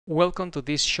Welcome to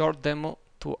this short demo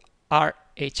to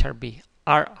RHRV,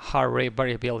 RHRV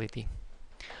variability.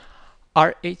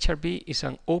 RHRV is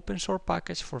an open source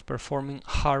package for performing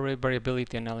heart rate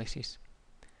variability analysis.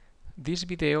 This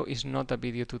video is not a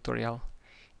video tutorial.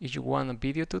 If you want a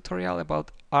video tutorial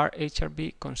about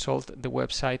RHRV, consult the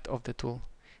website of the tool.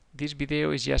 This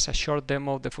video is just a short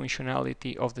demo of the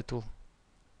functionality of the tool.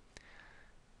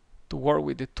 To work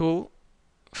with the tool,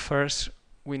 first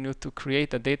we need to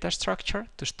create a data structure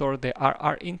to store the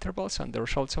RR intervals and the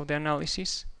results of the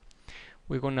analysis.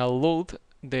 We're going to load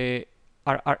the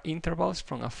RR intervals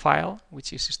from a file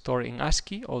which is stored in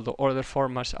ASCII, although other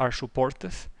formats are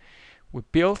supported. We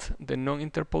build the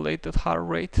non-interpolated heart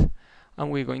rate and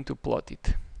we're going to plot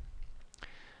it.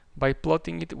 By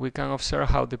plotting it, we can observe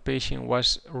how the patient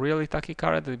was really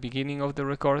tachycardic at the beginning of the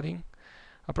recording.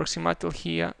 Approximately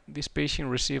here, this patient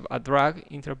received a drug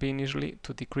intravenously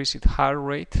to decrease its heart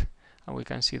rate, and we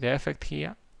can see the effect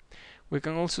here. We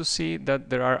can also see that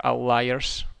there are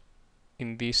outliers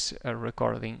in this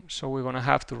recording, so we're going to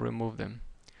have to remove them.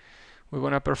 We're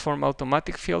going to perform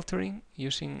automatic filtering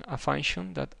using a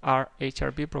function that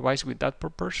RHRV provides with that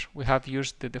purpose. We have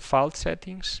used the default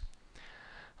settings,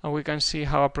 and we can see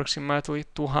how approximately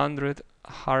 200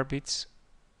 heartbeats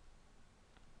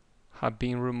have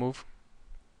been removed.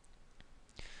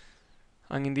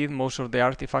 And indeed, most of the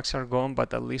artifacts are gone,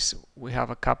 but at least we have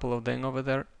a couple of them over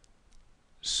there.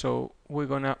 So we're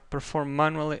going to perform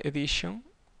manual edition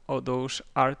of those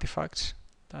artifacts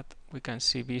that we can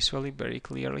see visually very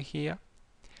clearly here.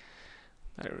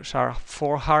 There are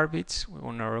 4 heartbeats. We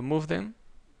want to remove them.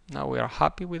 Now we are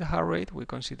happy with the heart rate. We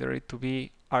consider it to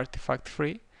be artifact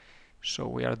free. So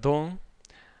we are done,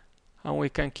 and we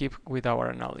can keep with our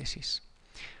analysis.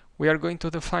 We are going to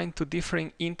define 2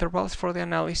 different intervals for the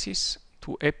analysis.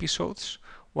 2 episodes.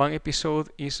 One episode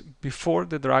is before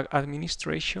the drug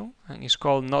administration and is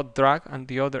called not drug, and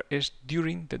the other is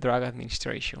during the drug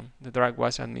administration. The drug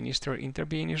was administered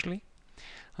intravenously,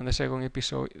 and the second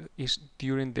episode is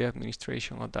during the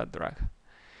administration of that drug.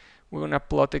 We're going to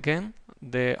plot again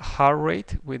the heart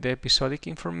rate with the episodic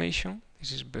information.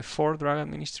 This is before drug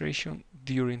administration,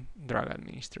 during drug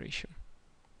administration.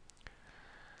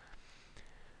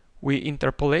 We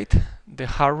interpolate the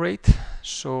heart rate,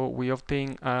 so we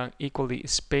obtain an equally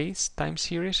spaced time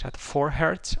series at 4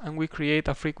 Hz, and we create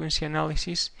a frequency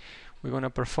analysis. We're going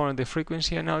to perform the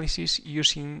frequency analysis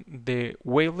using the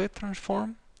wavelet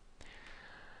transform,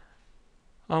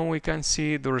 and we can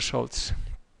see the results.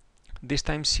 This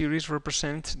time series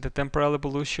represents the temporal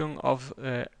evolution of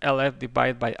LF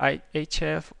divided by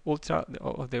IHF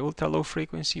of the ultra low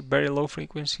frequency, very low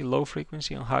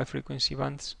frequency, and high frequency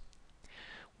bands.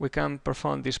 We can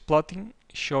perform this plotting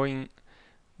showing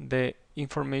the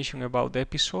information about the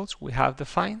episodes we have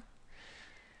defined.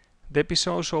 The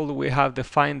episodes, although we have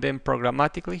defined them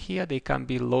programmatically here, they can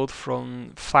be loaded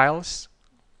from files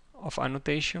of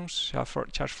annotations,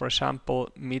 just for example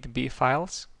MIDB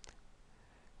files,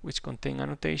 which contain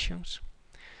annotations.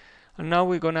 And now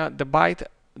we're going to divide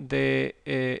the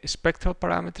spectral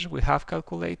parameters we have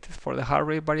calculated for the heart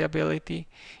rate variability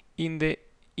in the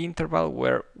interval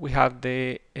where we have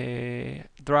the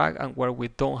drug and where we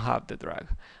don't have the drug,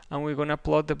 and we're going to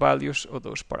plot the values of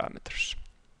those parameters.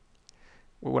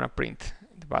 We want to print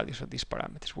the values of these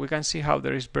parameters. We can see how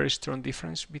there is very strong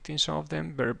difference between some of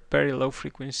them. Very low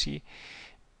frequency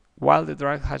while the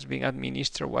drug has been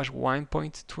administered was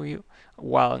 1.2,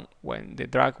 while when the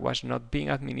drug was not being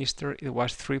administered it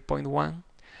was 3.1,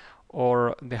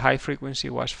 or the high frequency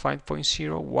was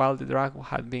 5.0 while the drug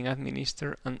had been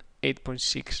administered, and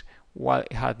 8.6 while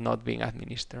it had not been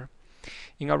administered.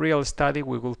 In a real study,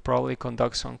 we will probably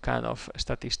conduct some kind of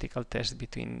statistical test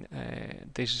between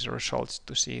these results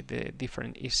to see the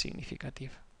difference is significant.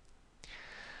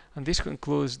 And this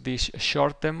concludes this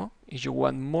short demo. If you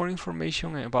want more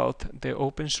information about the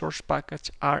open source package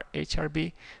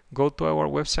RHRV, go to our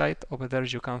website. Over there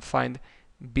you can find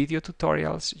video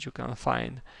tutorials, you can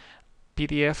find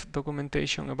PDF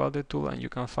documentation about the tool, and you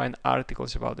can find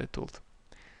articles about the tool.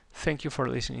 Thank you for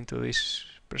listening to this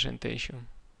presentation.